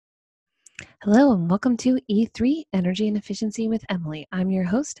Hello and welcome to E3 Energy and Efficiency with Emily. I'm your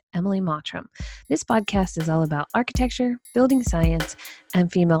host, Emily Mottram. This podcast is all about architecture, building science,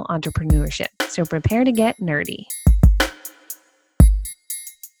 and female entrepreneurship. So prepare to get nerdy.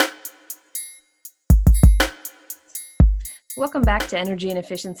 Welcome back to Energy and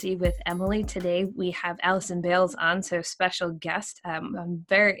Efficiency with Emily. Today we have Allison Bales on, so special guest. I'm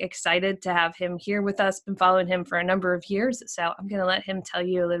very excited to have him here with us. Been following him for a number of years, so I'm going to let him tell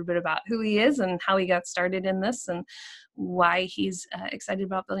you a little bit about who he is and how he got started in this and why he's excited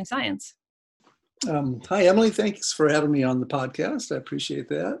about building science. Hi, Emily. Thanks for having me on the podcast. I appreciate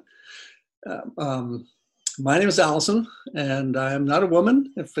that. My name is Allison, and I am not a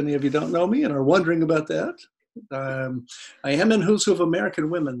woman, if any of you don't know me and are wondering about that. I am in Who's Who of American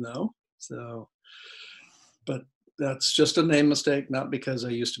Women, though. But that's just a name mistake, not because I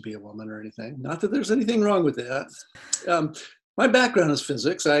used to be a woman or anything. Not that there's anything wrong with that. My background is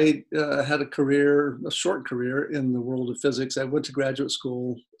physics. I had a short career in the world of physics. I went to graduate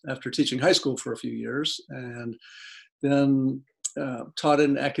school after teaching high school for a few years, and then taught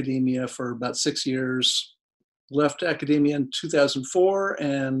in academia for about 6 years. Left academia in 2004,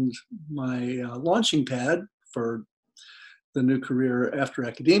 and my launching pad for the new career after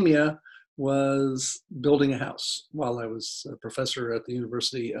academia was building a house while I was a professor at the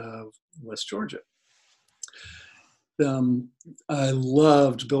University of West Georgia. I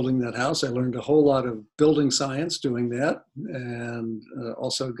loved building that house. I learned a whole lot of building science doing that, and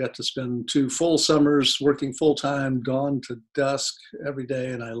also got to spend 2 full summers working full-time, dawn to dusk every day,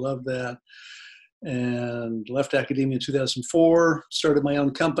 and I loved that. And left academia in 2004, started my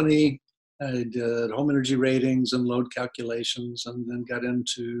own company. I did home energy ratings and load calculations, and then got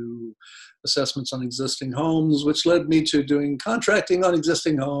into assessments on existing homes, which led me to doing contracting on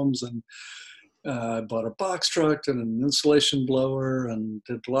existing homes. And I bought a box truck and an insulation blower and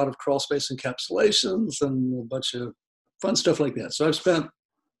did a lot of crawl space encapsulations and a bunch of fun stuff like that. So I've spent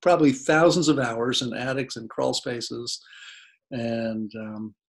probably thousands of hours in attics and crawl spaces, and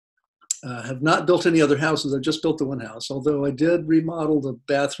have not built any other houses. I've just built the one house, although I did remodel the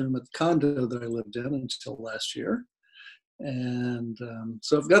bathroom at the condo that I lived in until last year. And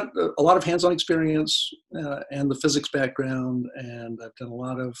so I've got a lot of hands-on experience and the physics background, and I've done a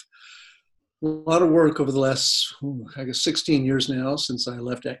lot of work over the last, 16 years now since I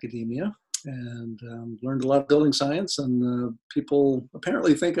left academia, and learned a lot of building science. And people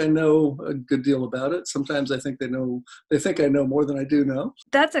apparently think I know a good deal about it. Sometimes I think they think I know more than I do know.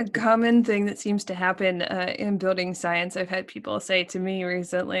 That's a common thing that seems to happen in building science. I've had people say to me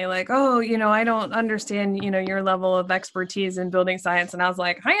recently, like, oh, I don't understand, your level of expertise in building science. And I was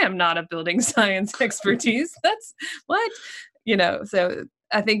like, I am not a building science expertise. That's what, so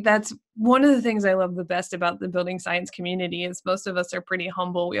I think that's one of the things I love the best about the building science community is most of us are pretty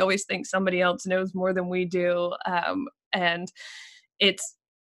humble. We always think somebody else knows more than we do. And it's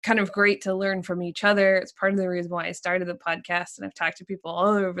kind of great to learn from each other. It's part of the reason why I started the podcast, and I've talked to people all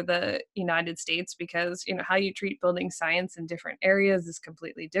over the United States because, how you treat building science in different areas is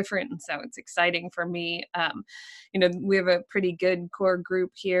completely different. And so it's exciting for me. We have a pretty good core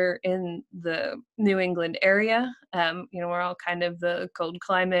group here in the New England area. We're all kind of the cold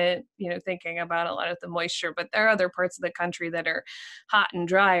climate, thinking about a lot of the moisture, but there are other parts of the country that are hot and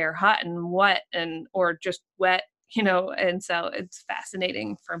dry or hot and wet or just wet. And so it's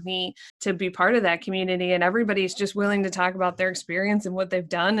fascinating for me to be part of that community, and everybody's just willing to talk about their experience and what they've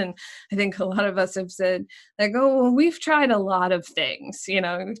done. And I think a lot of us have said, like, oh, well, we've tried a lot of things,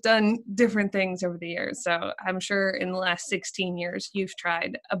 we've done different things over the years. So I'm sure in the last 16 years, you've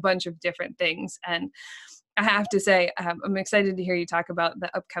tried a bunch of different things. And I have to say, I'm excited to hear you talk about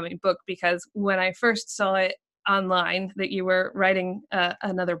the upcoming book, because when I first saw it online that you were writing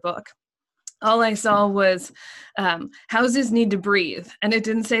another book, all I saw was houses need to breathe, and it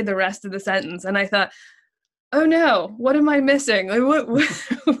didn't say the rest of the sentence. And I thought, oh no, what am I missing? Like,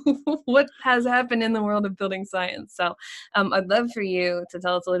 what has happened in the world of building science? So I'd love for you to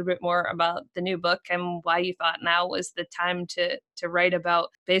tell us a little bit more about the new book and why you thought now was the time to write about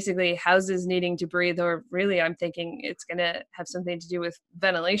basically houses needing to breathe, or really I'm thinking it's going to have something to do with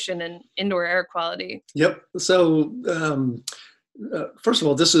ventilation and indoor air quality. Yep. So first of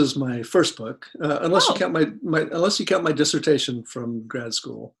all, this is my first book, unless you count my dissertation from grad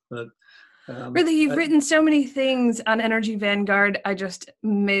school. But really, you've written so many things on Energy Vanguard. I just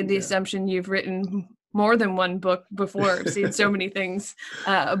made the assumption you've written more than one book before. I've seen so many things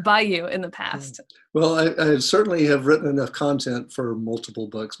by you in the past. Well, I certainly have written enough content for multiple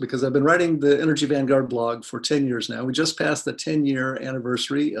books, because I've been writing the Energy Vanguard blog for 10 years now. We just passed the 10-year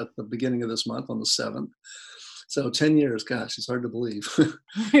anniversary at the beginning of this month on the 7th. So 10 years, gosh, it's hard to believe.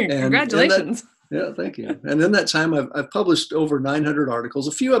 and that, Congratulations. yeah, thank you. And in that time, I've published over 900 articles.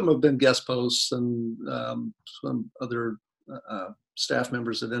 A few of them have been guest posts, and some other staff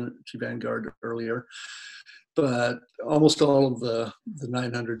members at Energy Vanguard earlier. But almost all of the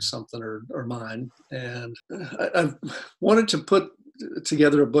 900 something are mine. And I've wanted to put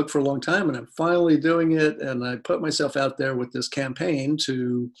together a book for a long time, and I'm finally doing it. And I put myself out there with this campaign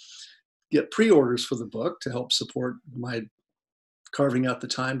to get pre-orders for the book to help support my carving out the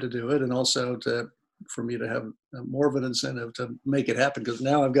time to do it, and also for me to have more of an incentive to make it happen, because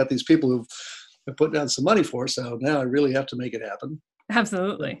now I've got these people who've put down some money for, so now I really have to make it happen.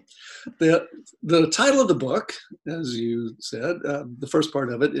 Absolutely. The title of the book, as you said, the first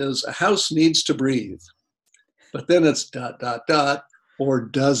part of it is "A House Needs to Breathe," but then it's ... or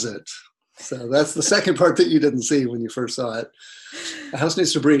does it? So that's the second part that you didn't see when you first saw it. A house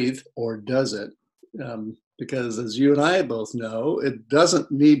needs to breathe, or does it? Because as you and I both know, it doesn't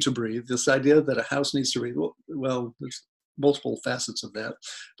need to breathe. This idea that a house needs to breathe, well, there's multiple facets of that.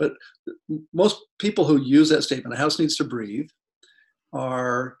 But most people who use that statement, a house needs to breathe,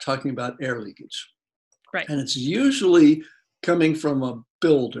 are talking about air leakage. Right. And it's usually coming from a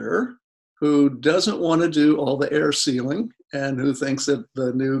builder who doesn't want to do all the air sealing, and who thinks that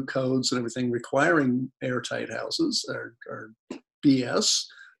the new codes and everything requiring airtight houses are BS,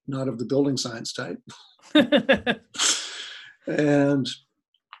 not of the building science type. And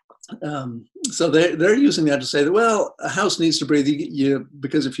so they're using that to say that, well, a house needs to breathe,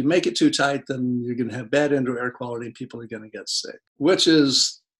 because if you make it too tight, then you're going to have bad indoor air quality and people are going to get sick, which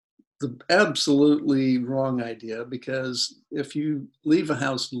is the absolutely wrong idea, because if you leave a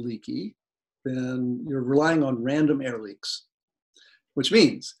house leaky, then you're relying on random air leaks, which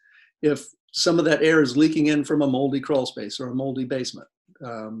means if some of that air is leaking in from a moldy crawl space or a moldy basement,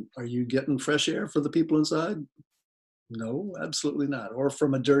 are you getting fresh air for the people inside? No, absolutely not. Or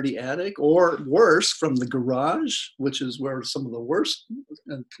from a dirty attic, or worse, from the garage, which is where some of the worst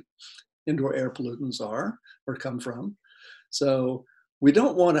indoor air pollutants are or come from. So we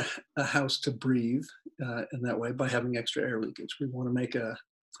don't want a house to breathe in that way by having extra air leakage. We want to make an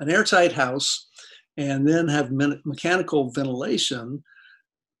airtight house and then have mechanical ventilation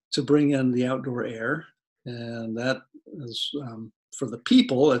to bring in the outdoor air. And that is for the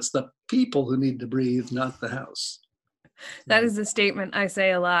people. It's the people who need to breathe, not the house. That is a statement I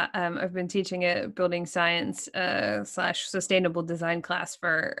say a lot. I've been teaching a building science / sustainable design class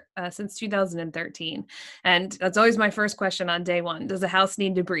for since 2013. And that's always my first question on day one. Does a house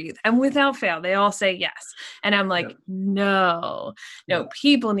need to breathe? And without fail, they all say yes. And I'm like, no,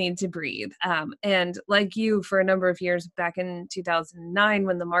 people need to breathe. And like you, for a number of years back in 2009,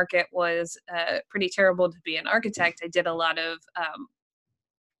 when the market was pretty terrible to be an architect, I did a lot of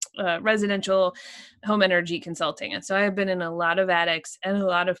residential home energy consulting. And so I have been in a lot of attics and a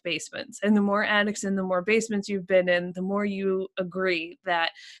lot of basements. And the more attics and the more basements you've been in, the more you agree that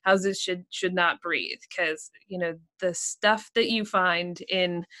houses should not breathe. Because, the stuff that you find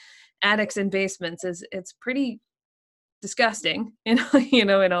in attics and basements it's pretty disgusting in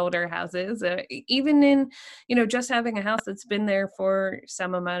older houses, even in just having a house that's been there for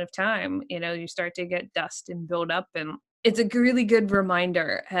some amount of time. You start to get dust and build up, and it's a really good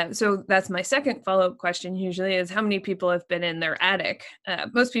reminder. So that's my second follow-up question usually, is how many people have been in their attic?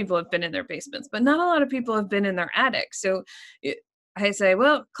 Most people have been in their basements, but not a lot of people have been in their attic. So I say,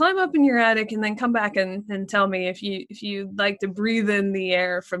 well, climb up in your attic and then come back and tell me if you'd like to breathe in the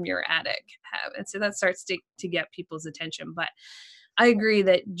air from your attic. And so that starts to get people's attention. But I agree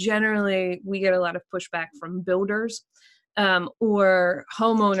that generally we get a lot of pushback from builders or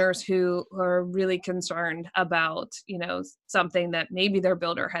homeowners who are really concerned about, something that maybe their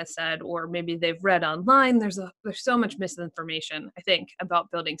builder has said, or maybe they've read online. There's so much misinformation, I think,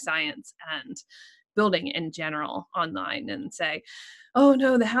 about building science and building in general online, and say, oh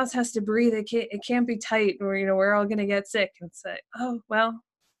no, the house has to breathe. It can't be tight, or, we're all going to get sick. And say, oh, well,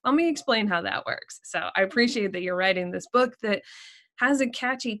 let me explain how that works. So I appreciate that you're writing this book that has a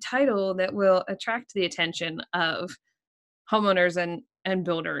catchy title that will attract the attention of homeowners and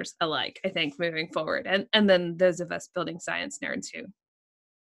builders alike, I think, moving forward. And then those of us building science nerds who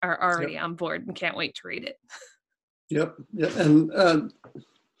are already on board and can't wait to read it. Yep. And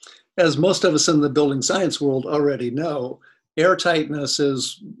as most of us in the building science world already know, airtightness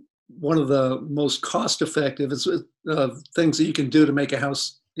is one of the most cost-effective things that you can do to make a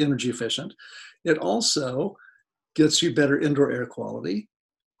house energy efficient. It also gets you better indoor air quality.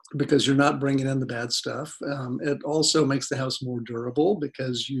 because you're not bringing in the bad stuff. It also makes the house more durable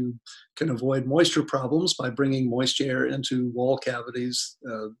because you can avoid moisture problems by bringing moist air into wall cavities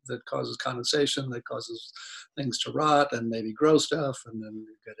that causes condensation, that causes things to rot and maybe grow stuff, and then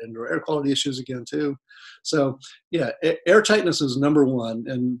you get indoor air quality issues again too. So yeah, air tightness is number one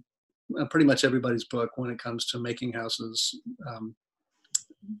in pretty much everybody's book when it comes to making houses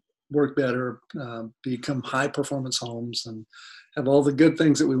work better, become high performance homes, and have all the good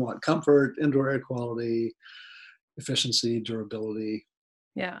things that we want: comfort, indoor air quality, efficiency, durability.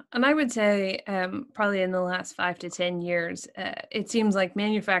 Yeah. And I would say probably in the last 5 to 10 years, it seems like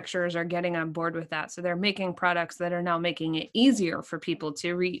manufacturers are getting on board with that. So they're making products that are now making it easier for people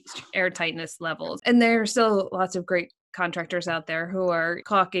to reach air tightness levels. And there are still lots of great contractors out there who are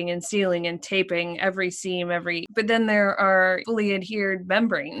caulking and sealing and taping every seam, but then there are fully adhered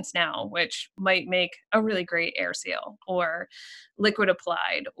membranes now, which might make a really great air seal, or liquid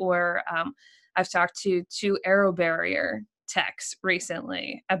applied, or I've talked to two AeroBarrier techs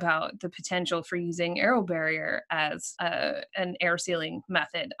recently about the potential for using AeroBarrier as an air sealing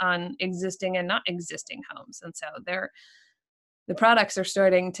method on existing and not existing homes. And so the products are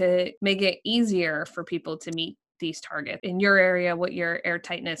starting to make it easier for people to meet these targets. In your area, what your air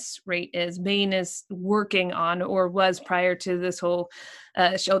tightness rate is, Maine is working on, or was prior to this whole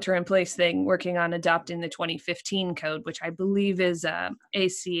shelter in place thing, working on adopting the 2015 code, which I believe is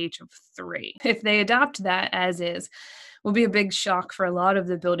ACH of 3. If they adopt that as is, will be a big shock for a lot of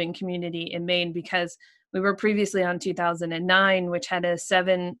the building community in Maine, because we were previously on 2009, which had a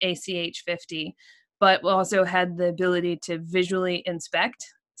 7 ACH 50, but also had the ability to visually inspect.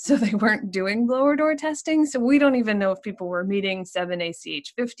 So they weren't doing blower door testing. So we don't even know if people were meeting 7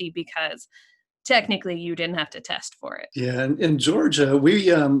 ACH 50 because technically you didn't have to test for it. Yeah, in Georgia,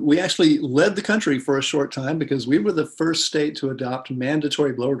 we actually led the country for a short time because we were the first state to adopt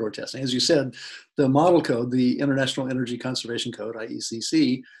mandatory blower door testing. As you said, the model code, the International Energy Conservation Code,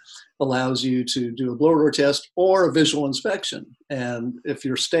 IECC, allows you to do a blower door test or a visual inspection. And if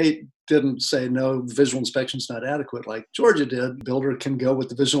your state didn't say, no, the visual inspection is not adequate, like Georgia did, builder can go with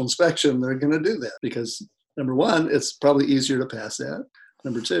the visual inspection. They're going to do that because, number one, it's probably easier to pass that.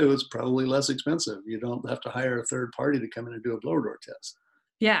 Number two, it's probably less expensive. You don't have to hire a third party to come in and do a blower door test.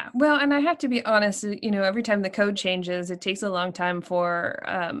 Yeah, well, and I have to be honest, every time the code changes, it takes a long time for,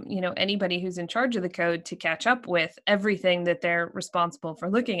 anybody who's in charge of the code to catch up with everything that they're responsible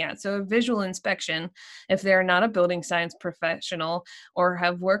for looking at. So a visual inspection, if they're not a building science professional or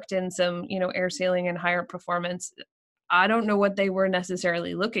have worked in some, air sealing and higher performance, I don't know what they were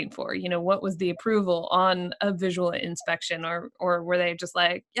necessarily looking for. What was the approval on a visual inspection, or were they just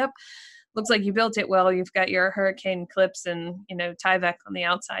like, yep, looks like you built it well. You've got your hurricane clips and, Tyvek on the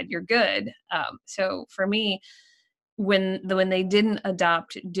outside. You're good. So for me, when they didn't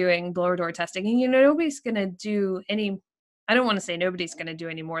adopt doing blower door testing, and nobody's going to do any. I don't want to say nobody's going to do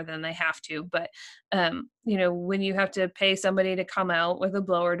any more than they have to, but when you have to pay somebody to come out with a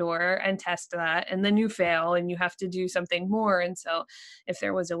blower door and test that, and then you fail and you have to do something more. And so if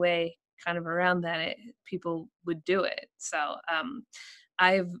there was a way kind of around that, people would do it. So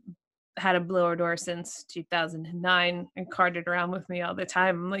I've had a blower door since 2009 and carted around with me all the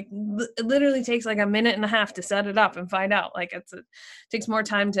time. I'm like, it literally takes like a minute and a half to set it up and find out. Like it takes more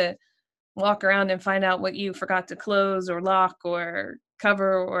time to walk around and find out what you forgot to close or lock or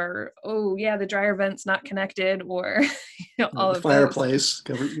cover, or, oh yeah, the dryer vent's not connected, or all the of fireplace,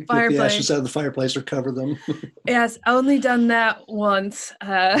 those. get the ashes out of the fireplace or cover them. Yes, only done that once.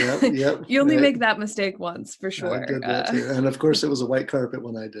 Yep. You only make that mistake once, for sure. I did that too. And of course it was a white carpet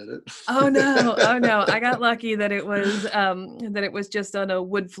when I did it. Oh no. I got lucky that it was just on a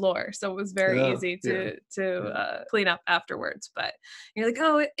wood floor. So it was very easy to clean up afterwards. But you're like,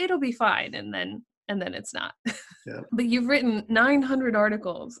 oh, it'll be fine. And then it's not. Yeah. But you've written 900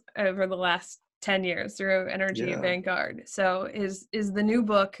 articles over the last 10 years through Energy Vanguard. So is the new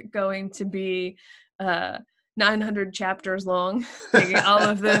book going to be 900 chapters long, taking all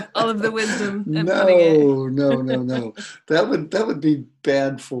of the wisdom and putting it? No. That would be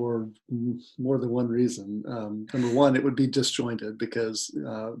bad for more than one reason. Number one, it would be disjointed because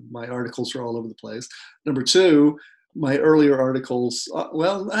my articles are all over the place. Number two, my earlier articles,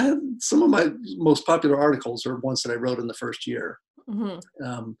 I had some of my most popular articles are ones that I wrote in the first year.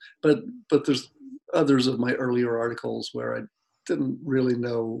 Mm-hmm. But there's others of my earlier articles where I didn't really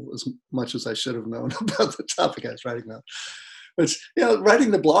know as much as I should have known about the topic I was writing about. But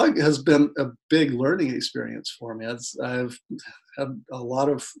writing the blog has been a big learning experience for me. I've had a lot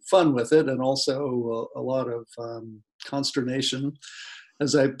of fun with it, and also a lot of consternation.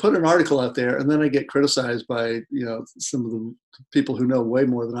 as I put an article out there, and then I get criticized by some of the people who know way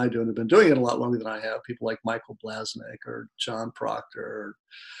more than I do and have been doing it a lot longer than I have. People like Michael Blasnick or John Proctor,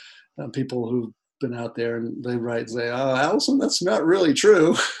 or people who've been out there, and they write and say, "Oh, Allison, that's not really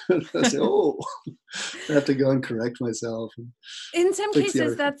true." I say, "Oh," I have to go and correct myself. And in some fix the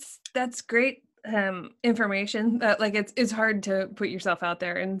cases, article. that's great information that like it's hard to put yourself out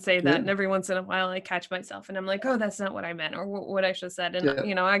there and say that. Yeah, And every once in a while I catch myself and I'm like, oh, that's not what I meant, or what I should have said. And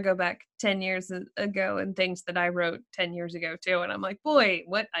yeah, I go back 10 years ago and things that I wrote 10 years ago too, and I'm like, boy,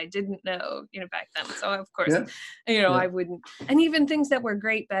 what I didn't know back then. So of course, yeah, I yeah, wouldn't. And even things that were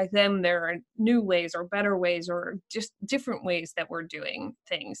great back then, there are new ways or better ways or just different ways that we're doing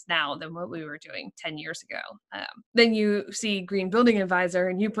things now than what we were doing 10 years ago. Then you see Green Building Advisor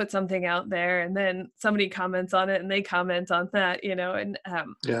and you put something out there and then somebody comments on it and they comment on that, and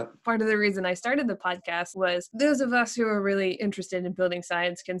yeah, part of the reason I started the podcast was those of us who are really interested in building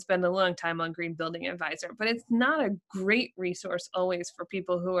science can spend a long time on Green Building Advisor, but it's not a great resource always for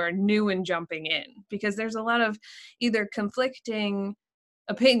people who are new and jumping in, because there's a lot of either conflicting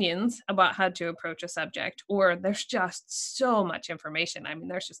opinions about how to approach a subject, or there's just so much information. I mean,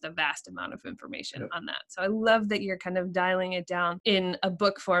 there's just a vast amount of information yeah. on that. So I love that you're kind of dialing it down in a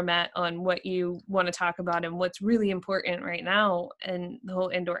book format on what you want to talk about and what's really important right now, and the whole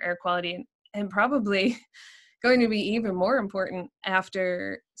indoor air quality, and probably going to be even more important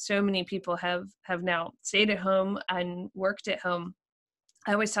after so many people have now stayed at home and worked at home.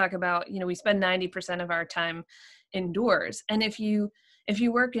 I always talk about, we spend 90% of our time indoors. And if you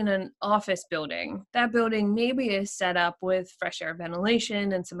work in an office building, that building maybe is set up with fresh air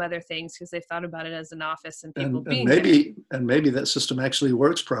ventilation and some other things because they've thought about it as an office and people And being there. maybe that system actually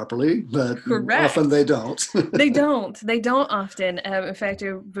works properly, but often Correct. they don't. They don't. They don't often. In fact,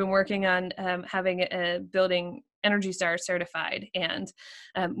 I've been working on having a building Energy Star certified, and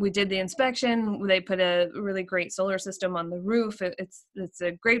we did the inspection. They put a really great solar system on the roof. It's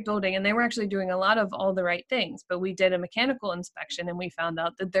a great building, and they were actually doing a lot of all the right things. But we did a mechanical inspection, and we found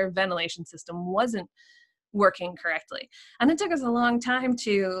out that their ventilation system wasn't working correctly, and it took us a long time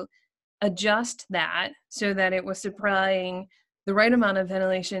to adjust that so that it was supplying the right amount of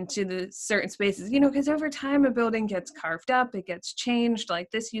ventilation to the certain spaces, because over time a building gets carved up, it gets changed.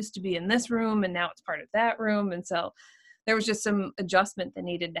 Like this used to be in this room and now it's part of that room. And so there was just some adjustment that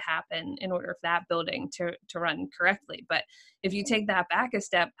needed to happen in order for that building to run correctly. But if you take that back a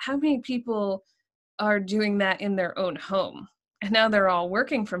step, how many people are doing that in their own home? And now they're all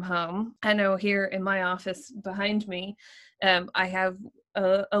working from home. I know here in my office behind me, I have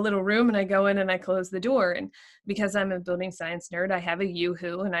a little room, and I go in and I close the door. And because I'm a building science nerd, I have a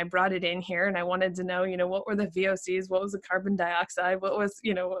Yoo-Hoo, and I brought it in here and I wanted to know, what were the VOCs? What was the carbon dioxide? What was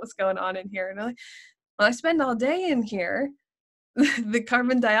going on in here? And I'm like, well, I spend all day in here. The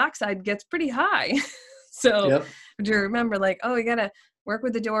carbon dioxide gets pretty high. So Yep. do you remember, like, oh, we got to work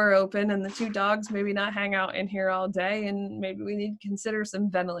with the door open and the two dogs maybe not hang out in here all day. And maybe we need to consider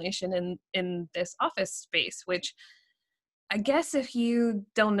some ventilation in this office space, which I guess if you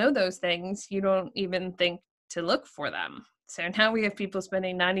don't know those things, you don't even think to look for them. So now we have people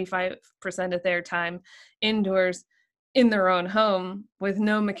spending 95% of their time indoors in their own home with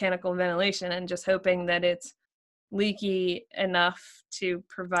no mechanical ventilation and just hoping that it's leaky enough to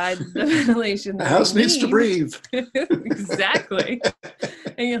provide the ventilation The that house we needs to need. breathe. Exactly.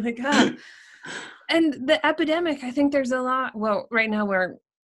 And you're like, ah. And the epidemic, I think there's a lot. Well, right now we're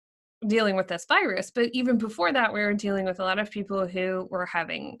dealing with this virus, but even before that, we were dealing with a lot of people who were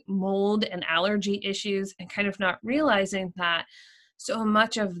having mold and allergy issues and kind of not realizing that so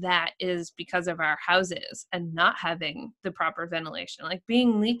much of that is because of our houses and not having the proper ventilation, like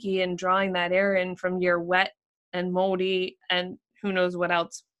being leaky and drawing that air in from your wet and moldy and who knows what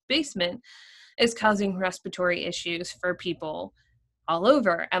else basement is causing respiratory issues for people all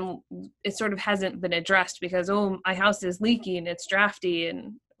over. And it sort of hasn't been addressed because, oh, my house is leaky and it's drafty,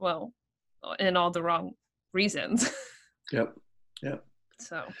 and well, and all the wrong reasons. Yep. Yep.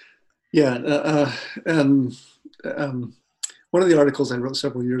 So Yeah. And one of the articles I wrote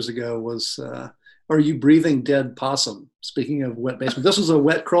several years ago was, "Are you breathing dead possum?" Speaking of wet basement, this was a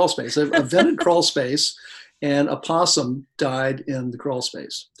wet crawl space, a vented crawl space, and a possum died in the crawl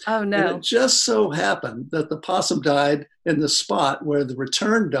space. oh And no. it just so happened that the possum died in the spot where the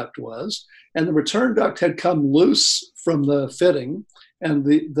return duct was, and the return duct had come loose from the fitting, and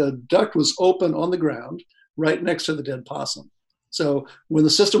the duct was open on the ground right next to the dead possum. So when the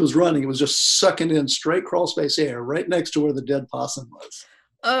system was running, it was just sucking in straight crawl space air right next to where the dead possum was.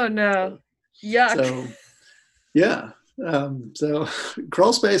 Oh no. Yuck. So yeah, so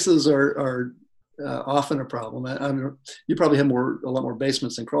crawl spaces are often a problem. You probably have a lot more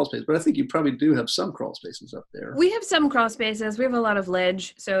basements than crawl spaces, but I think you probably do have some crawl spaces up there. We have some crawl spaces. We have a lot of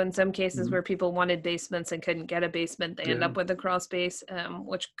ledge. So in some cases Mhm. where people wanted basements and couldn't get a basement, they end Yeah. up with a crawl space,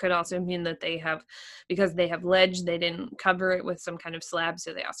 which could also mean that because they have ledge, they didn't cover it with some kind of slab.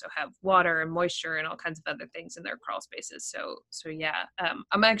 So they also have water and moisture and all kinds of other things in their crawl spaces. So yeah,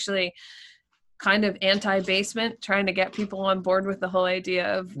 I'm actually kind of anti-basement, trying to get people on board with the whole idea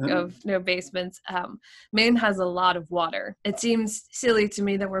of no basements. Maine has a lot of water. It seems silly to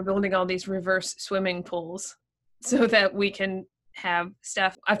me that we're building all these reverse swimming pools so that we can have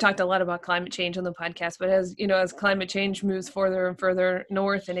stuff. I've talked a lot about climate change on the podcast, but as climate change moves further and further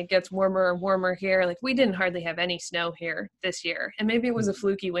north and it gets warmer and warmer here, like we didn't hardly have any snow here this year. And maybe it was a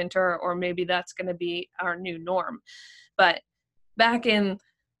fluky winter, or maybe that's going to be our new norm. But back in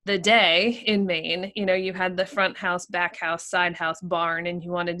the day in Maine, you had the front house, back house, side house, barn, and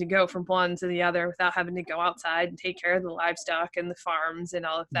you wanted to go from one to the other without having to go outside and take care of the livestock and the farms and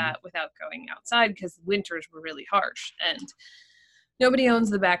all of that without going outside, because winters were really harsh. And nobody owns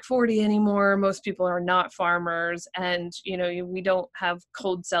the back 40 anymore. Most people are not farmers, and we don't have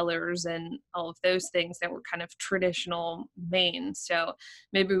cold cellars and all of those things that were kind of traditional Maine. So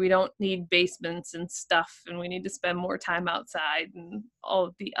maybe we don't need basements and stuff, and we need to spend more time outside and all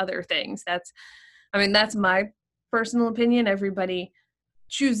of the other things. That's my personal opinion. Everybody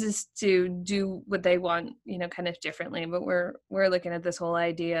chooses to do what they want, kind of differently. But we're looking at this whole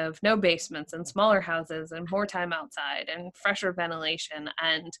idea of no basements and smaller houses and more time outside and fresher ventilation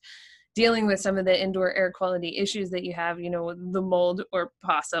and dealing with some of the indoor air quality issues that you have, the mold or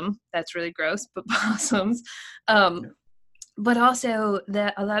possum. That's really gross, but possums. But also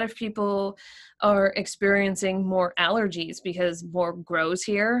that a lot of people are experiencing more allergies because more grows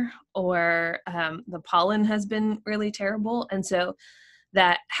here, or the pollen has been really terrible. And so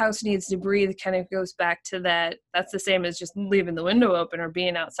that house needs to breathe kind of goes back to that. That's the same as just leaving the window open or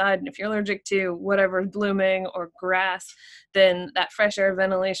being outside. And if you're allergic to whatever's blooming or grass, then that fresh air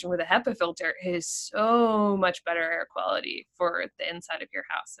ventilation with a HEPA filter is so much better air quality for the inside of your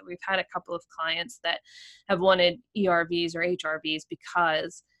house. So we've had a couple of clients that have wanted ERVs or HRVs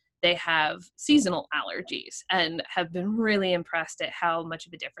because they have seasonal allergies and have been really impressed at how much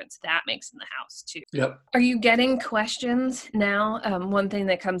of a difference that makes in the house too. Yep. Are you getting questions now? One thing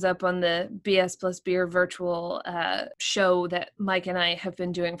that comes up on the BS plus beer virtual show that Mike and I have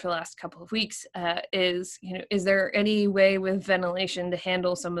been doing for the last couple of weeks is there any way with ventilation to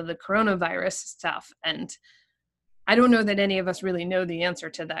handle some of the coronavirus stuff? And I don't know that any of us really know the answer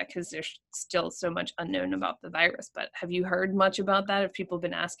to that because there's still so much unknown about the virus, but have you heard much about that? Have people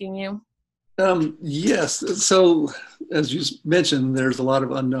been asking you? Yes. So as you mentioned, there's a lot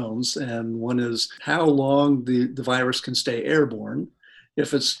of unknowns, and one is how long the virus can stay airborne.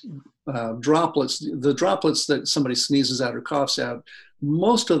 If it's droplets, the droplets that somebody sneezes out or coughs out,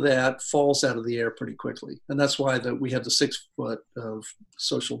 most of that falls out of the air pretty quickly. And that's why we have the 6 foot of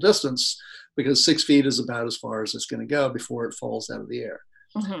social distance, because 6 feet is about as far as it's going to go before it falls out of the air.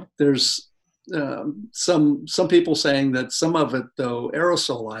 Mm-hmm. There's some people saying that some of it, though,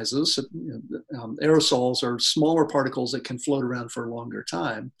 aerosolizes. Aerosols are smaller particles that can float around for a longer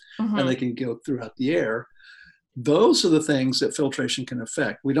time, and they can go throughout the air. Those are the things that filtration can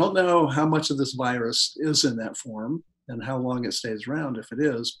affect. We don't know how much of this virus is in that form and how long it stays around if it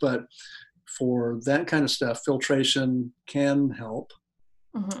is, but for that kind of stuff, filtration can help.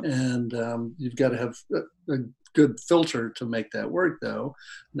 And you've got to have a good filter to make that work, though,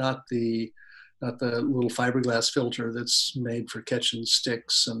 not the little fiberglass filter that's made for catching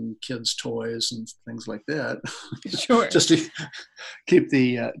sticks and kids' toys and things like that. Sure. Just to keep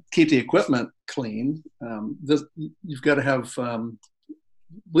the equipment clean. You've got to have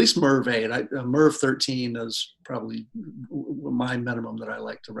at least MERV 8. MERV 13 is probably my minimum that I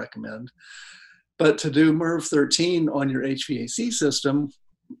like to recommend. But to do MERV 13 on your HVAC system,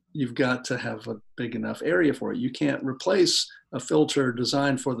 you've got to have a big enough area for it. You can't replace a filter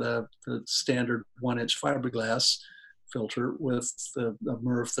designed for the standard 1-inch fiberglass filter with the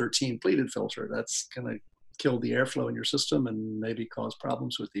MERV 13 pleated filter. That's going to kill the airflow in your system and maybe cause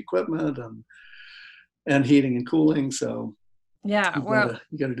problems with the equipment and heating and cooling. So yeah,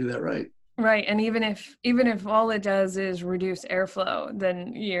 you got to do that right. Right. And even if all it does is reduce airflow,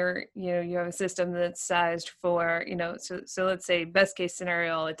 then you have a system that's sized for, so let's say best case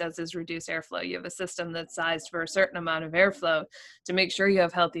scenario, all it does is reduce airflow. You have a system that's sized for a certain amount of airflow to make sure you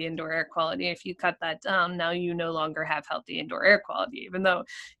have healthy indoor air quality. If you cut that down, now you no longer have healthy indoor air quality, even though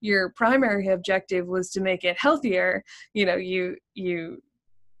your primary objective was to make it healthier. You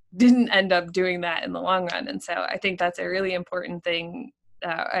didn't end up doing that in the long run. And so I think that's a really important thing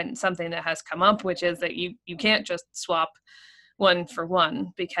and something that has come up, which is that you can't just swap one for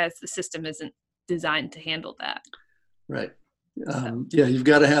one because the system isn't designed to handle that. Right. So, Yeah, you've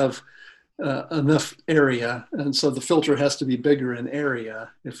got to have enough area, and so the filter has to be bigger in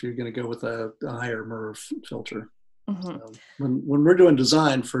area if you're going to go with a higher MERV filter. mhm. So when we're doing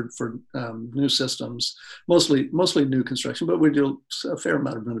design for new systems, mostly new construction, but we do a fair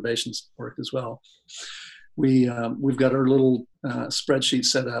amount of renovations work as well. We've got our little spreadsheet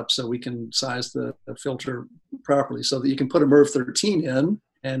set up so we can size the filter properly, so that you can put a MERV 13 in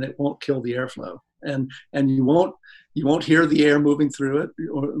and it won't kill the airflow, and you won't hear the air moving through it.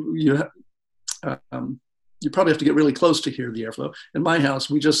 Or you probably have to get really close to hear the airflow. In my house,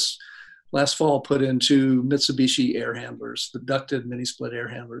 we just last fall put in 2 Mitsubishi air handlers, the ducted mini split air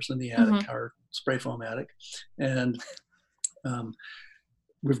handlers in the attic, our spray foam attic. And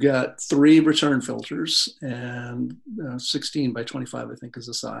we've got 3 return filters, and 16 by 25, I think, is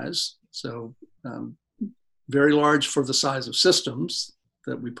the size. So very large for the size of systems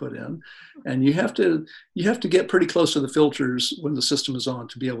that we put in. And you have to get pretty close to the filters when the system is on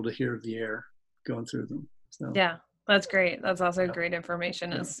to be able to hear the air going through them. So. Yeah, that's great. That's also great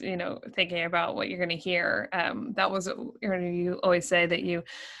information, is, thinking about what you're going to hear. That was, you always say that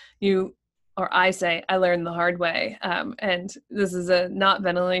or I say, I learned the hard way. And this is a not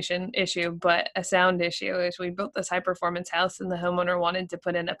ventilation issue, but a sound issue. Is we built this high performance house, and the homeowner wanted to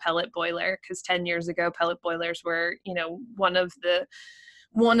put in a pellet boiler, because 10 years ago, pellet boilers were,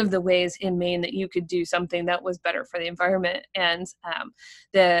 one of the ways in Maine that you could do something that was better for the environment. And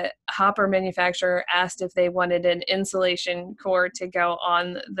the hopper manufacturer asked if they wanted an insulation core to go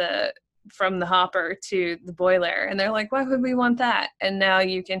on from the hopper to the boiler. And they're like, why would we want that? And now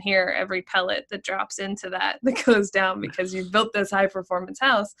you can hear every pellet that drops into that goes down, because you've built this high performance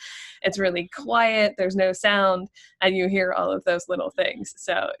house. It's really quiet. There's no sound, and you hear all of those little things.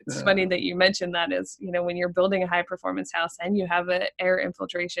 So it's funny that you mentioned that, is, when you're building a high performance house and you have an air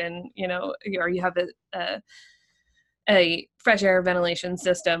infiltration, or you have a fresh air ventilation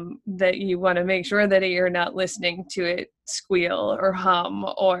system, that you want to make sure that you're not listening to it squeal or hum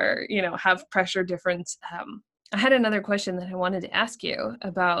or, have pressure difference. I had another question that I wanted to ask you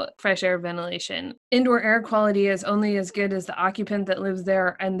about fresh air ventilation. Indoor air quality is only as good as the occupant that lives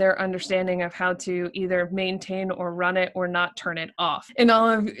there and their understanding of how to either maintain or run it or not turn it off. In all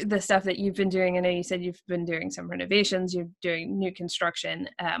of the stuff that you've been doing, I know you said you've been doing some renovations, you're doing new construction.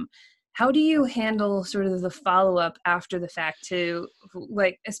 How do you handle sort of the follow-up after the fact to,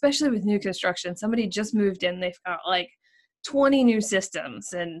 especially with new construction, somebody just moved in, they've got 20 new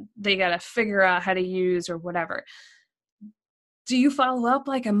systems and they got to figure out how to use or whatever. Do you follow up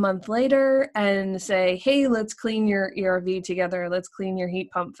a month later and say, hey, let's clean your ERV together, let's clean your heat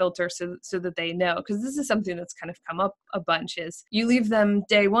pump filter, so that they know? Because this is something that's kind of come up a bunch, is you leave them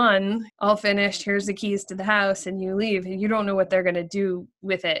day one, all finished, here's the keys to the house, and you leave, and you don't know what they're going to do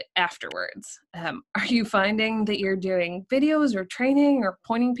with it afterwards. Are you finding that you're doing videos or training or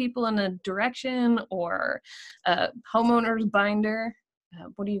pointing people in a direction, or a homeowner's binder?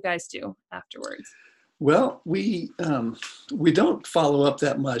 What do you guys do afterwards? Well, we don't follow up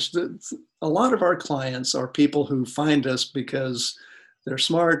that much. A lot of our clients are people who find us because they're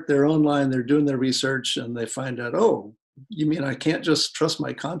smart, they're online, they're doing their research, and they find out, oh, you mean I can't just trust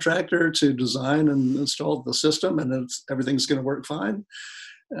my contractor to design and install the system and everything's going to work fine?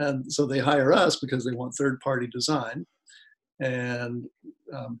 And so they hire us because they want third-party design. And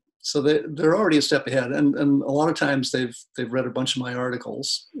so they're already a step ahead, and a lot of times they've read a bunch of my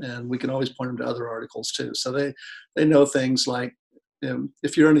articles, and we can always point them to other articles too. So they know things like,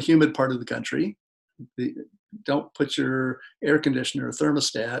 if you're in a humid part of the country, don't put your air conditioner or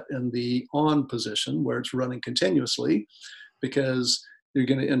thermostat in the on position where it's running continuously, because you're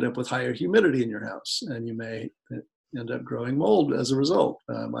going to end up with higher humidity in your house, and you may end up growing mold as a result.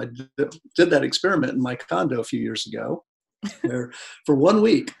 I did that experiment in my condo a few years ago, where for 1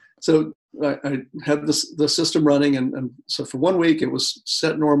 week, so I had the system running, and so for 1 week it was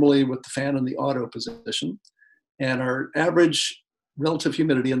set normally with the fan in the auto position, and our average relative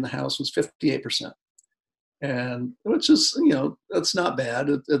humidity in the house was 58%, and which is, that's not bad.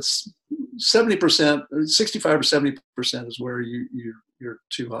 It's 70%, 65 or 70% is where you're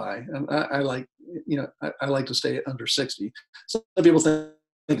too high, and I like to stay under 60. Some people think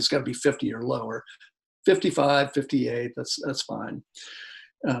it's got to be 50 or lower. 55, 58, that's fine.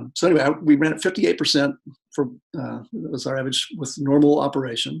 So anyway, we ran at 58% that was our average with normal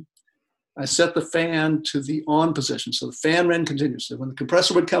operation. I set the fan to the on position, so the fan ran continuously. When the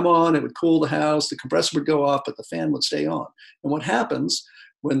compressor would come on, it would cool the house, the compressor would go off, but the fan would stay on. And what happens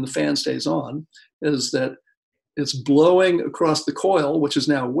when the fan stays on is that it's blowing across the coil, which is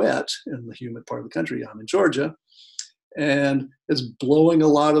now wet in the humid part of the country. I'm in Georgia, and it's blowing a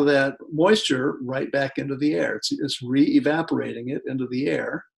lot of that moisture right back into the air. It's re-evaporating it into the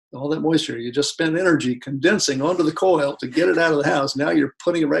air. All that moisture, you just spend energy condensing onto the coil to get it out of the house. Now you're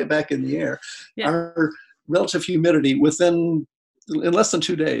putting it right back in the air. Yeah. Our relative humidity in less than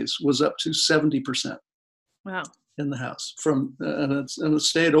 2 days was up to 70%. Wow. In the house and it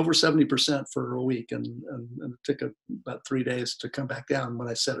stayed over 70% for a week, and it took about 3 days to come back down when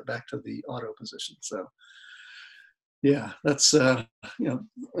I set it back to the auto position. So yeah, that's and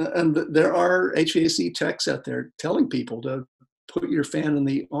there are HVAC techs out there telling people to put your fan in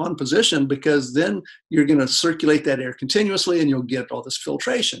the on position, because then you're going to circulate that air continuously and you'll get all this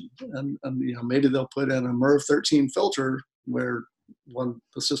filtration, and maybe they'll put in a MERV 13 filter where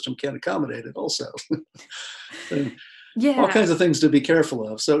the system can't accommodate it also. Yeah. All kinds of things to be careful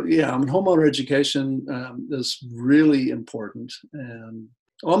of. So yeah, homeowner education is really important. And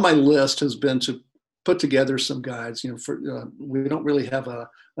on my list has been to put together some guides. We don't really have an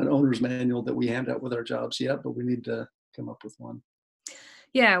owner's manual that we hand out with our jobs yet, but we need to come up with one.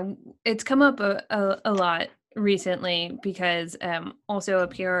 Yeah, it's come up a lot recently because also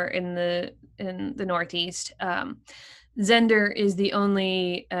up here in the Northeast, Zender is the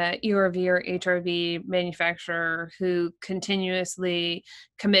only ERV or HRV manufacturer who continuously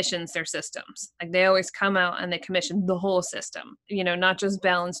commissions their systems. Like they always come out and they commission the whole system, not just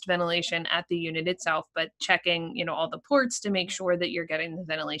balanced ventilation at the unit itself, but checking, all the ports to make sure that you're getting the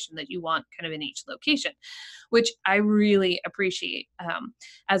ventilation that you want kind of in each location, which I really appreciate.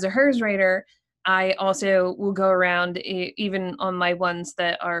 As a HERS writer, I also will go around even on my ones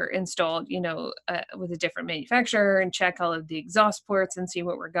that are installed, with a different manufacturer, and check all of the exhaust ports and see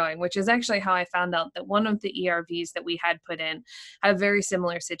what we're going, which is actually how I found out that one of the ERVs that we had put in had a very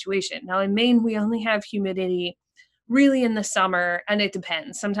similar situation. Now in Maine, we only have humidity really in the summer, and it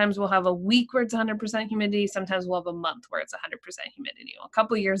depends. Sometimes we'll have a week where it's 100% humidity. Sometimes we'll have a month where it's 100% humidity. Well, a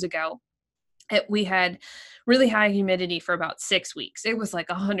couple of years ago, we had really high humidity for about 6 weeks. It was like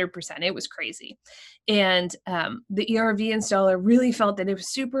 100%. It was crazy. And the ERV installer really felt that it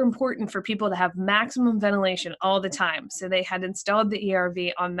was super important for people to have maximum ventilation all the time. So they had installed the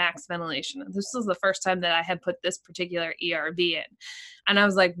ERV on max ventilation. And this was the first time that I had put this particular ERV in. And I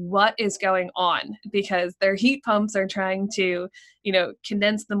was like, what is going on? Because their heat pumps are trying to,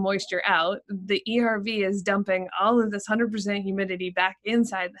 condense the moisture out. The ERV is dumping all of this 100% humidity back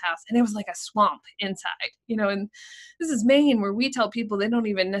inside the house. And it was like a swamp inside, and this is Maine, where we tell people they don't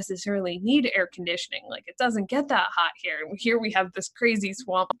even necessarily need air conditioning. Like it doesn't get that hot here. Here we have this crazy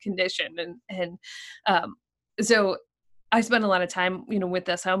swamp condition. So I spent a lot of time, with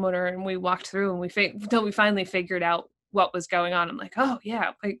this homeowner, and we walked through and until we finally figured out what was going on. I'm like, oh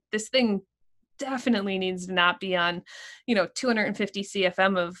yeah, like this thing definitely needs to not be on, 250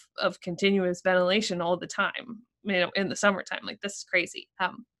 CFM of continuous ventilation all the time, in the summertime. Like this is crazy.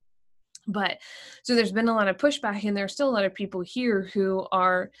 But so there's been a lot of pushback, and there's still a lot of people here who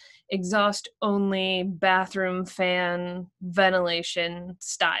are exhaust only bathroom fan ventilation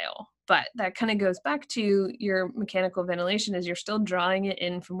style. But that kind of goes back to your mechanical ventilation, is you're still drawing it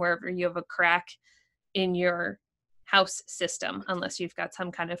in from wherever you have a crack in your house system, unless you've got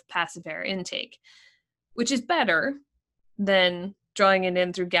some kind of passive air intake, which is better than drawing it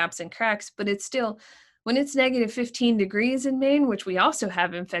in through gaps and cracks. But it's still, when it's negative 15 degrees in Maine, which we also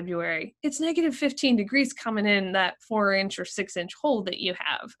have in February, it's negative 15 degrees coming in that 4-inch or 6-inch hole that you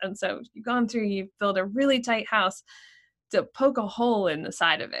have. And so you've gone through, you've built a really tight house, to poke a hole in the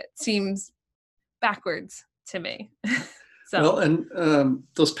side of it seems backwards to me. So. Well, and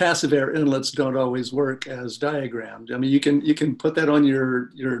those passive air inlets don't always work as diagrammed. I mean, you can put that on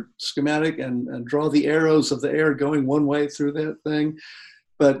your schematic and draw the arrows of the air going one way through that thing,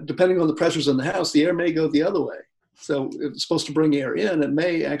 but depending on the pressures in the house, the air may go the other way. So if it's supposed to bring air in, it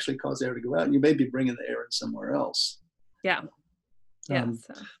may actually cause air to go out, and you may be bringing the air in somewhere else. Yeah. Yeah.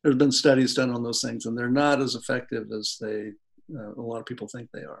 There's been studies done on those things, and they're not as effective as a lot of people think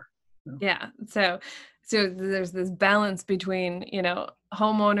they are. Yeah. So there's this balance between,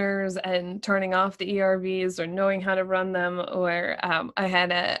 homeowners and turning off the ERVs or knowing how to run them. Or I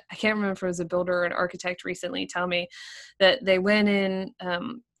can't remember if it was a builder or an architect recently tell me that they went in,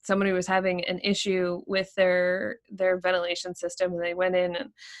 somebody was having an issue with their ventilation system, and they went in and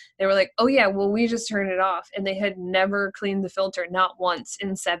they were like, oh yeah, well, we just turned it off. And they had never cleaned the filter, not once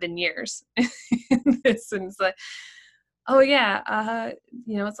in 7 years. And it's like, oh yeah,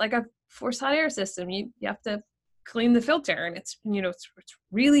 it's like a forced hot air system. You have to clean the filter, and it's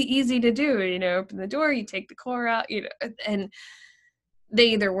really easy to do. Open the door, you take the core out, and they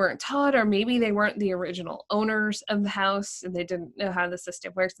either weren't taught or maybe they weren't the original owners of the house and they didn't know how the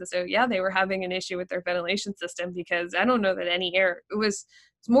system works. And so, yeah, they were having an issue with their ventilation system because I don't know that any air, it's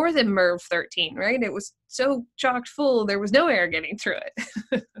more than MERV 13, right? It was so chocked full, there was no air getting through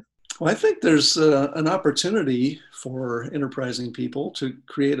it. Well, I think there's an opportunity for enterprising people to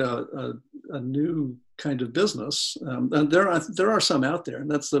create a new kind of business. And there are some out there, and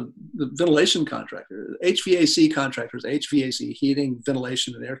that's the ventilation contractor, HVAC contractors, HVAC, heating,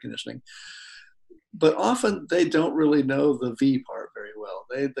 ventilation, and air conditioning. But often they don't really know the V part very well.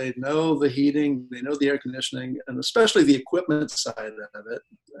 They know the heating, they know the air conditioning, and especially the equipment side of it,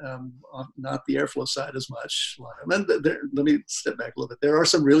 not the airflow side as much. And let me step back a little bit. There are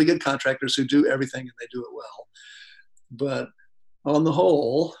some really good contractors who do everything and they do it well. But on the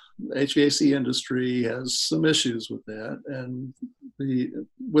whole, the HVAC industry has some issues with that. And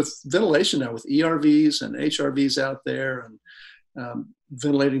with ventilation now, with ERVs and HRVs out there, and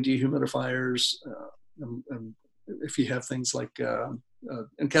ventilating dehumidifiers, and if you have things like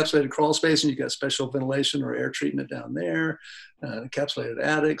encapsulated crawl space and you got special ventilation or air treatment down there, encapsulated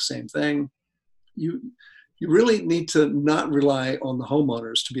attic, same thing. You really need to not rely on the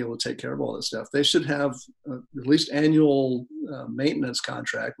homeowners to be able to take care of all this stuff. They should have at least annual maintenance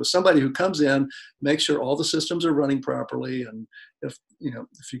contract with somebody who comes in, makes sure all the systems are running properly, and if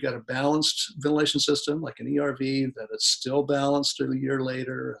you got a balanced ventilation system like an ERV, that it's still balanced a year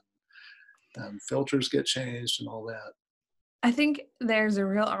later, and filters get changed and all that. I think there's a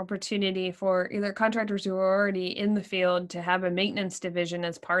real opportunity for either contractors who are already in the field to have a maintenance division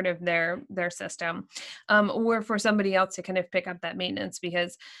as part of their system, or for somebody else to kind of pick up that maintenance,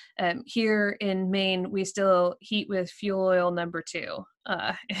 because here in Maine, we still heat with fuel oil number 2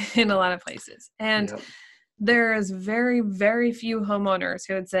 in a lot of places. And Yep. there's very, very few homeowners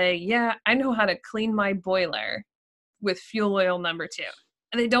who would say, yeah, I know how to clean my boiler with fuel oil number 2.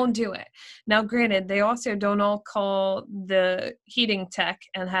 And they don't do it. Now, granted, they also don't all call the heating tech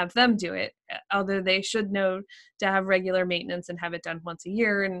and have them do it, although they should know to have regular maintenance and have it done once a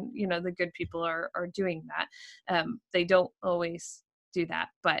year. And, the good people are doing that. They don't always do that,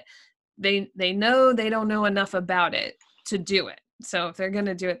 but they know they don't know enough about it to do it. So if they're going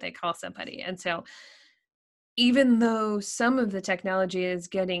to do it, they call somebody. And so even though some of the technology is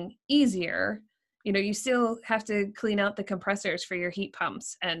getting easier, you still have to clean out the compressors for your heat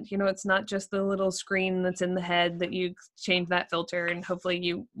pumps. And, it's not just the little screen that's in the head that you change that filter and hopefully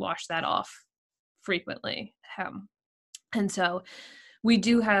you wash that off frequently. And so we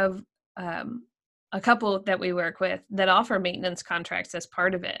do have a couple that we work with that offer maintenance contracts as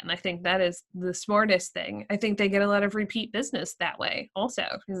part of it. And I think that is the smartest thing. I think they get a lot of repeat business that way also.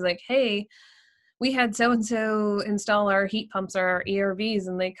 It's like, hey, we had so-and-so install our heat pumps or our ERVs,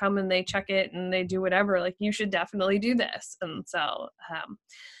 and they come and they check it and they do whatever, like, you should definitely do this. And so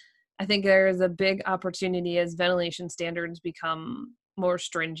I think there is a big opportunity as ventilation standards become more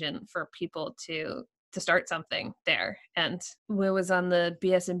stringent for people to start something there. And when it was on the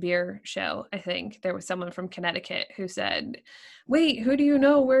BS and Beer show, I think there was someone from Connecticut who said, wait, who do you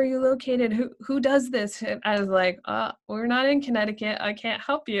know? Where are you located? Who does this? And I was like, we're not in Connecticut. I can't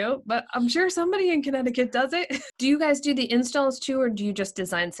help you, but I'm sure somebody in Connecticut does it. Do you guys do the installs too, or do you just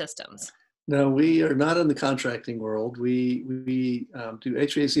design systems? No, we are not in the contracting world. We do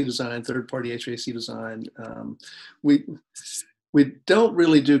HVAC design, third-party HVAC design. We don't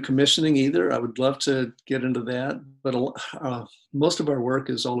really do commissioning either. I would love to get into that, but most of our work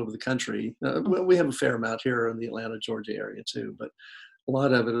is all over the country. We have a fair amount here in the Atlanta, Georgia area too, but a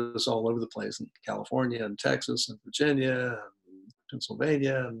lot of it is all over the place in California and Texas and Virginia and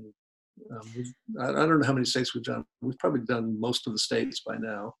Pennsylvania. And I don't know how many states we've done. We've probably done most of the states by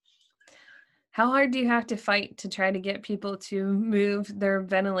now. How hard do you have to fight to try to get people to move their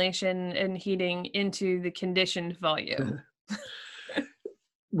ventilation and heating into the conditioned volume?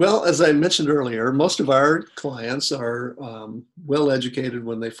 Well, as I mentioned earlier, most of our clients are well educated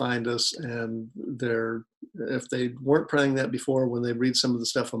when they find us, and if they weren't praying that before, when they read some of the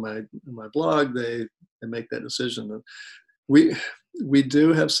stuff on my blog, they make that decision. And we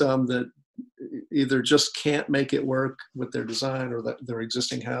do have some that either just can't make it work with their design or their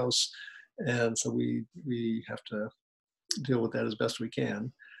existing house, and so we have to deal with that as best we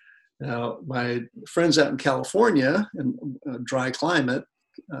can. Now, my friends out in California in a dry climate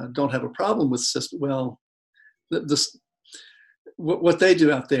don't have a problem with system. Well, what they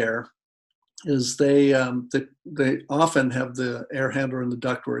do out there is they often have the air handler and the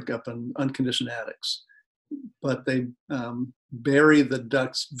ductwork up in unconditioned attics, but they bury the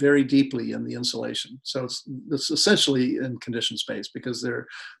ducts very deeply in the insulation. So it's essentially in conditioned space because there's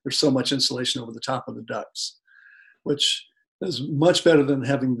so much insulation over the top of the ducts, which is much better than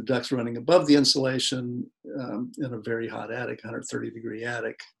having the ducts running above the insulation in a very hot attic, 130-degree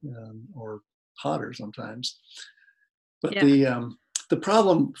attic, or hotter sometimes. But Yeah. the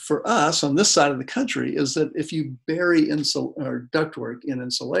problem for us on this side of the country is that if you bury or ductwork in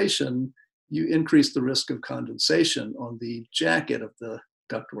insulation, you increase the risk of condensation on the jacket of the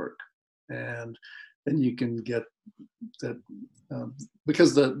ductwork, and then you can get that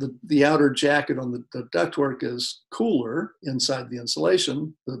because the outer jacket on the ductwork is cooler inside the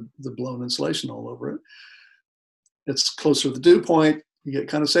insulation, the blown insulation all over it. It's closer to the dew point. You get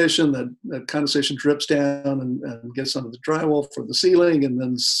condensation. That condensation drips down and gets onto the drywall for the ceiling, and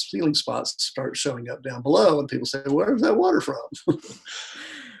then ceiling spots start showing up down below, and people say, "Where's that water from?"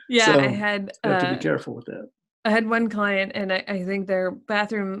 Yeah, So I had you have to be careful with that. I had one client, and I think their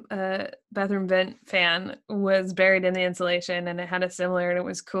bathroom vent fan was buried in the insulation, and it had a similar, and it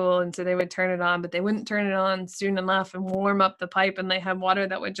was cool, and so they would turn it on, but they wouldn't turn it on soon enough and warm up the pipe, and they had water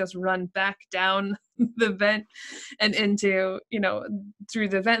that would just run back down the vent and into, through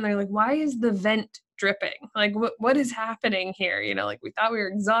the vent. And they're like, "Why is the vent dripping? Like, what is happening here? Like, we thought we were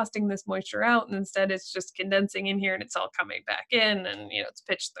exhausting this moisture out, and instead it's just condensing in here, and it's all coming back in, and it's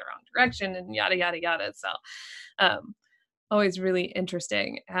pitched the wrong direction, and yada yada yada." So always really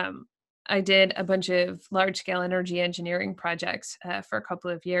interesting. I did a bunch of large scale energy engineering projects for a couple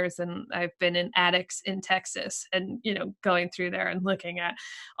of years, and I've been in attics in Texas, and going through there and looking at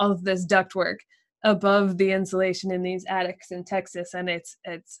all of this ductwork above the insulation in these attics in Texas. And it's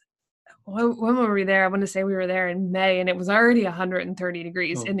when were we there? I want to say we were there in May, and it was already 130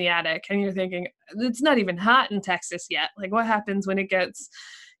 degrees in the attic. And you're thinking, it's not even hot in Texas yet. Like, what happens when it gets,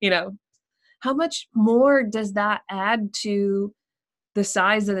 how much more does that add to the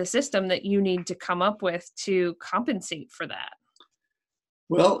size of the system that you need to come up with to compensate for that?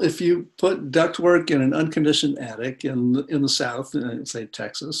 Well, if you put ductwork in an unconditioned attic in the South, say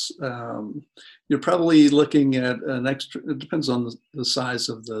Texas, you're probably looking at an extra. It depends on the size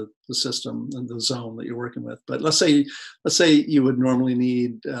of the system and the zone that you're working with. But let's say you would normally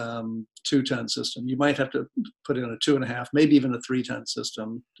need 2-ton system. You might have to put in a 2.5, maybe even a 3-ton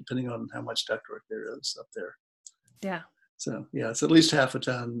system, depending on how much ductwork there is up there. Yeah. So yeah, it's at least half a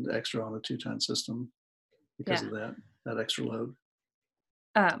ton extra on a 2-ton system because of that extra load.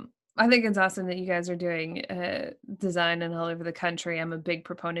 I think it's awesome that you guys are doing design and all over the country. I'm a big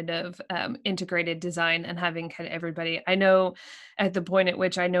proponent of integrated design and having kind of everybody. I know at the point at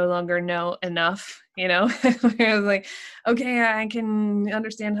which I no longer know enough, I was like, okay, I can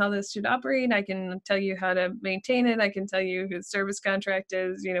understand how this should operate. I can tell you how to maintain it. I can tell you who the service contract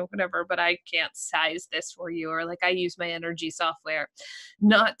is, whatever, but I can't size this for you. Or like, I use my energy software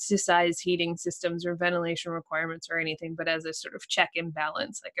not to size heating systems or ventilation requirements or anything, but as a sort of check and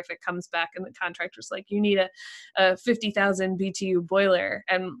balance. Like if it comes back and the contractor's like, you need a 50,000 BTU boiler,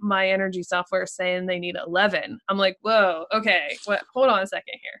 and my energy software is saying they need 11. I'm like, whoa, okay, hold on a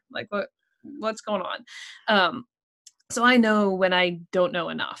second here. Like what's going on? So I know when I don't know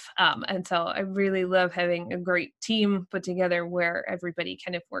enough. And so I really love having a great team put together where everybody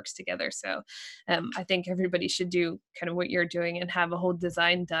kind of works together. So I think everybody should do kind of what you're doing and have a whole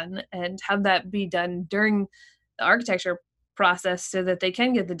design done and have that be done during the architecture process so that they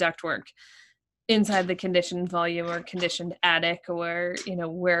can get the ductwork inside the conditioned volume or conditioned attic, or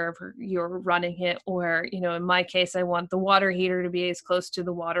wherever you're running it, or in my case, I want the water heater to be as close to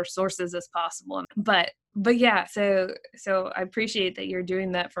the water sources as possible. But yeah, so I appreciate that you're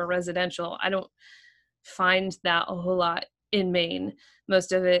doing that for residential. I don't find that a whole lot in Maine.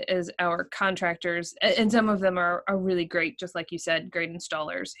 Most of it is our contractors, and some of them are really great, just like you said, great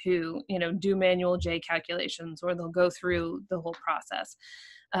installers who do manual J calculations, or they'll go through the whole process.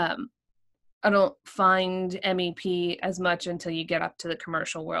 I don't find MEP as much until you get up to the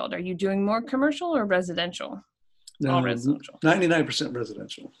commercial world. Are you doing more commercial or residential? No, all residential. 99%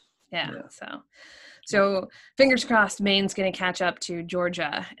 residential. Yeah. So fingers crossed, Maine's going to catch up to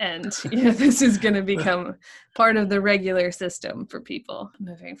Georgia, and this is going to become part of the regular system for people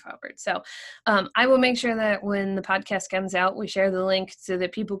moving forward. So I will make sure that when the podcast comes out, we share the link so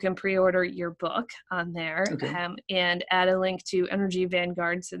that people can pre-order your book on there, and add a link to Energy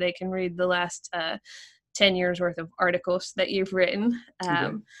Vanguard so they can read the last 10 years worth of articles that you've written.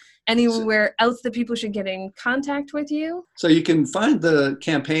 Anywhere else that people should get in contact with you? So you can find the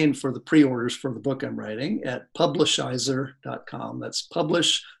campaign for the pre-orders for the book I'm writing at publishizer.com. That's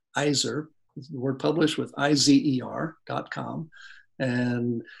publishizer, the word publish with IZER.com.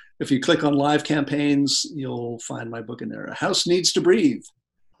 And if you click on live campaigns, you'll find my book in there. A House Needs to Breathe,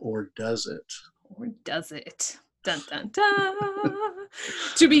 or does it? Or does it? Dun, dun, dun.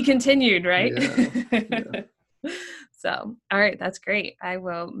 To be continued, right? Yeah. So, all right, that's great. I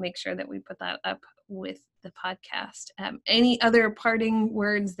will make sure that we put that up with the podcast. Any other parting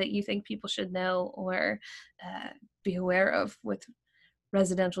words that you think people should know or be aware of with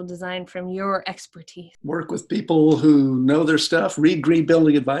residential design from your expertise? Work with people who know their stuff. Read Green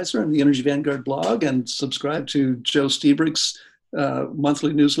Building Advisor and the Energy Vanguard blog, and subscribe to Joe Stiebrick's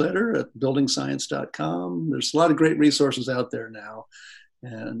monthly newsletter at buildingscience.com. There's a lot of great resources out there now.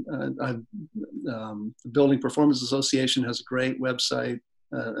 And the Building Performance Association has a great website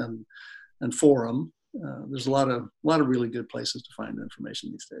and forum. There's a lot of really good places to find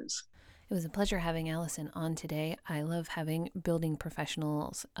information these days. It was a pleasure having Allison on today. I love having building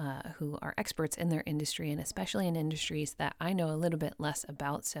professionals who are experts in their industry, and especially in industries that I know a little bit less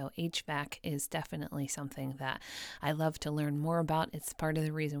about. So HVAC is definitely something that I love to learn more about. It's part of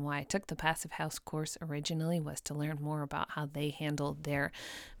the reason why I took the Passive House course originally, was to learn more about how they handle their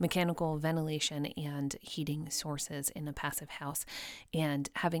mechanical ventilation and heating sources in a passive house. And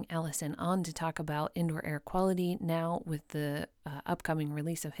having Allison on to talk about indoor air quality now with the upcoming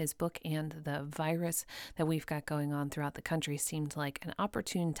release of his book and the virus that we've got going on throughout the country seemed like an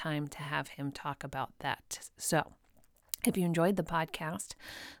opportune time to have him talk about that. So if you enjoyed the podcast,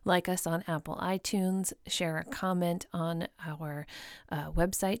 like us on Apple iTunes, share a comment on our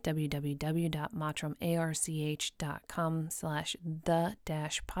website,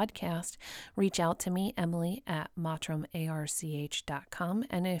 www.mottrumarch.com/the-podcast. Reach out to me, Emily, at mottrumarch.com.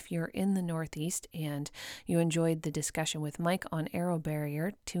 And if you're in the Northeast and you enjoyed the discussion with Mike on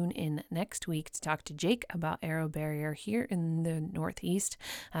AeroBarrier, tune in next week to talk to Jake about AeroBarrier here in the Northeast.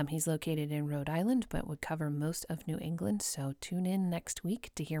 He's located in Rhode Island, but would cover most of New England. So tune in next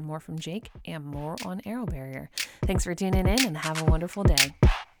week to hear more from Jake and more on AeroBarrier. Thanks for tuning in and have a wonderful day.